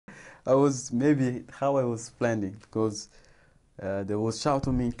I was maybe how I was planning because they was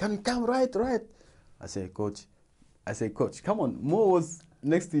shouting me, "Can you come right, right?" I say, "Coach." I say, "Coach, come on. Mo was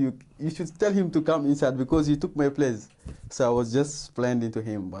next to you. You should tell him to come inside because he took my place." So I was just planning to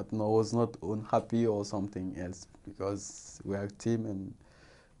him, but no, I was not unhappy or something else because we are a team and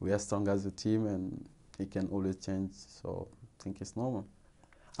we are strong as a team and he can always change. So I think it's normal.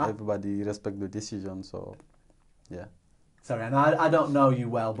 Everybody respect the decision. So yeah. Sorry, and I don't know you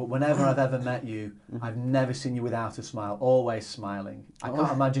well, but whenever I've ever met you, I've never seen you without a smile, always smiling. I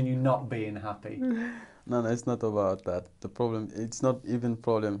can't imagine you not being happy. No, it's not about that. The problem, it's not even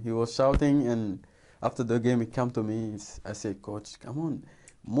problem. He was shouting, and after the game, he came to me. I said, "Coach, come on.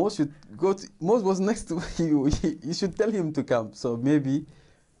 Mo should go. Mo was next to you. You should tell him to come." So maybe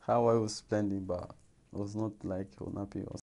how I was planning, but I was not like unhappy or